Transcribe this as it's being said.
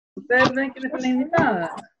¿Ustedes ven quién es la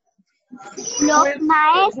invitada? Los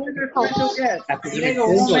maestros. Diego,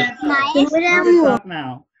 un momento. You can talk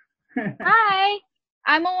now. Hi,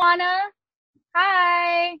 I'm Moana.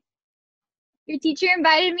 Hi. Your teacher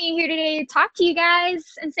invited me here today to talk to you guys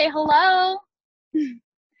and say hello.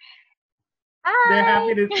 Hi. They're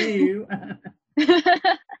happy to see you.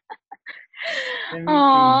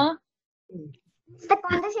 Aww.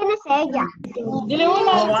 ¿Cuántos años es ella? Dile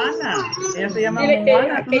hola. Moana. Ella se llama Dile que-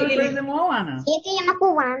 Moana. ¿Tú no que- eres de Moana? ¿Y es que llama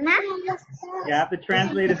cubana? You have to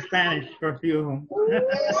translate in Spanish for a few of them.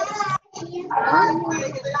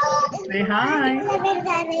 Say hi. La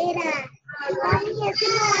verdadera.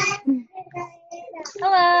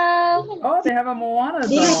 Hello. Oh, they have a Moana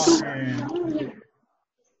Dile doll. tú. here.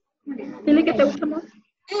 Dile que te gusta más.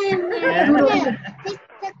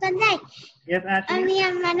 Yes, A Ashley? mi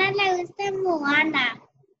hermana le gusta Moana.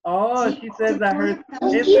 Oh, she says that her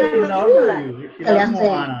sister loves you. She loves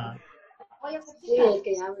Moana. Sí, el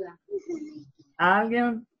que habla.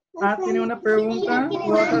 ¿Alguien tiene una pregunta?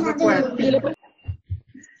 Who else has a question?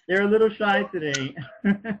 They're a little shy today.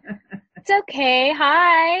 It's okay.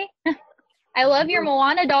 Hi. I love your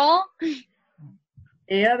Moana doll.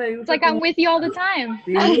 Ella le It's gusta like I'm como- with you all the time.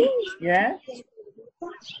 Sí, yes.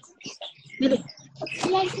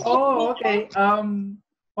 Oh, okay.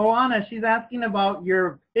 Moana, she's asking about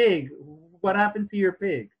your pig. What happened to your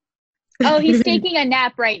pig? Oh, he's taking a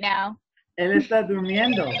nap right now. Él está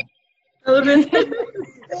durmiendo.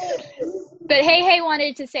 But Hey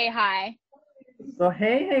wanted to say hi. So,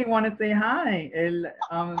 hey, want to say hi.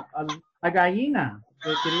 La gallina.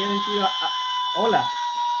 Le quería decir hola.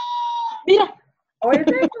 Mira. Oh, ¿es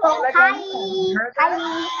eso? La Hi. gallina. Hi.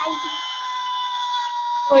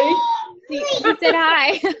 Oye. He said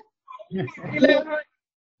hi.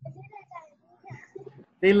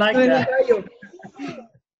 They like Un that. gallo.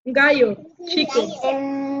 Un gallo.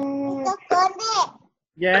 Chicken.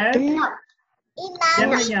 Yes. No. ¿Quién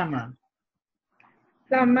le llama?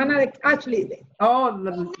 La hermana de Ashley. Oh,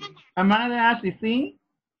 la hermana de Ashley, ¿sí?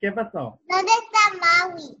 ¿Qué pasó? ¿Dónde está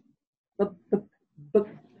Maui?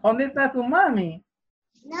 ¿Dónde está su mami?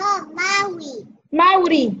 No, Maui.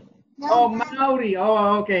 Mauri. No, Oh, Maori.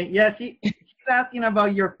 Oh, okay. Yeah, she's asking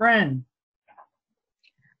about your friend.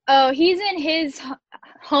 Oh, he's in his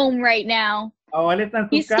home right now. Oh, él está en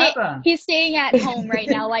su casa. He's staying at home right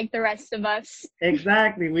now like the rest of us.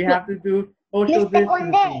 Exactly. We have to do social ¿Viste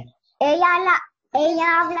cuando distancing.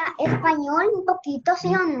 ella habla español un poquito, sí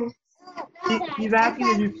o no? She's asking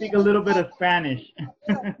if you speak a little bit of Spanish.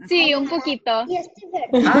 Sí, un poquito. Y esto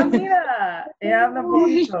es verdad. Ah, mira. Ella habla un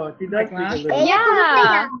poquito. She does speak a little.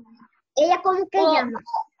 Yeah. ¿Ella cómo que Well- llama?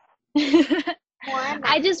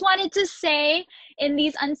 I just wanted to say, in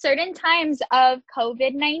these uncertain times of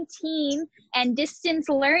COVID-19 and distance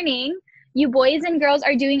learning, you boys and girls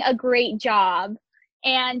are doing a great job.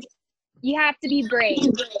 And you have to be brave,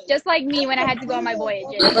 just like me when I had to go on my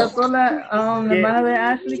voyages. ¿Qué pasó la hermana de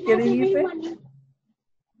Ashley? ¿Qué dijiste?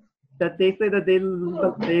 That they say that they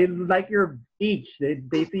like your beach. They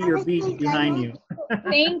see your beach behind you.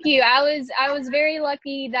 Thank you. I was very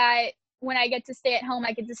lucky that when I get to stay at home,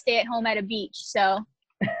 I get to stay at home at a beach. So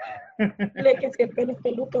Dile que si el pelo es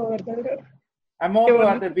peludo, ¿verdad? I'm also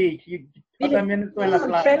at the beach. Yo también estoy en la El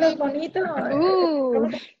playa. pelo es bonito. ooh.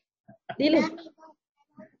 Dile.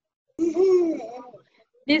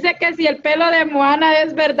 Dice que si el pelo de Moana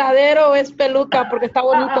es verdadero o es peluca, porque está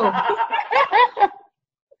bonito.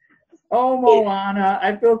 Oh, Moana,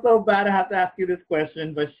 I feel so bad I have to ask you this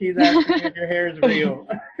question, but she's asking if your hair is real.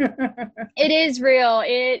 It is real.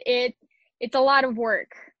 It's a lot of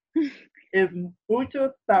work. Es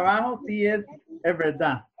mucho trabajo, sí es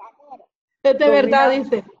verdad. Es de verdad,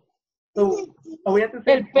 dice. So, we have to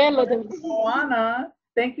say, El pelo. Moana,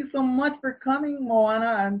 thank you so much for coming, Moana.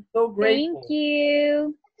 I'm so grateful. Thank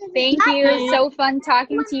you. Thank you. It's so fun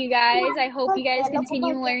talking to you guys. I hope you guys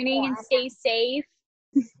continue learning and stay safe.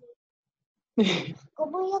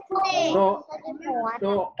 So,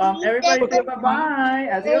 everybody say bye-bye.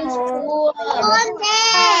 Adios. ¿Dónde?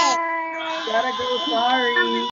 Gotta go, sorry.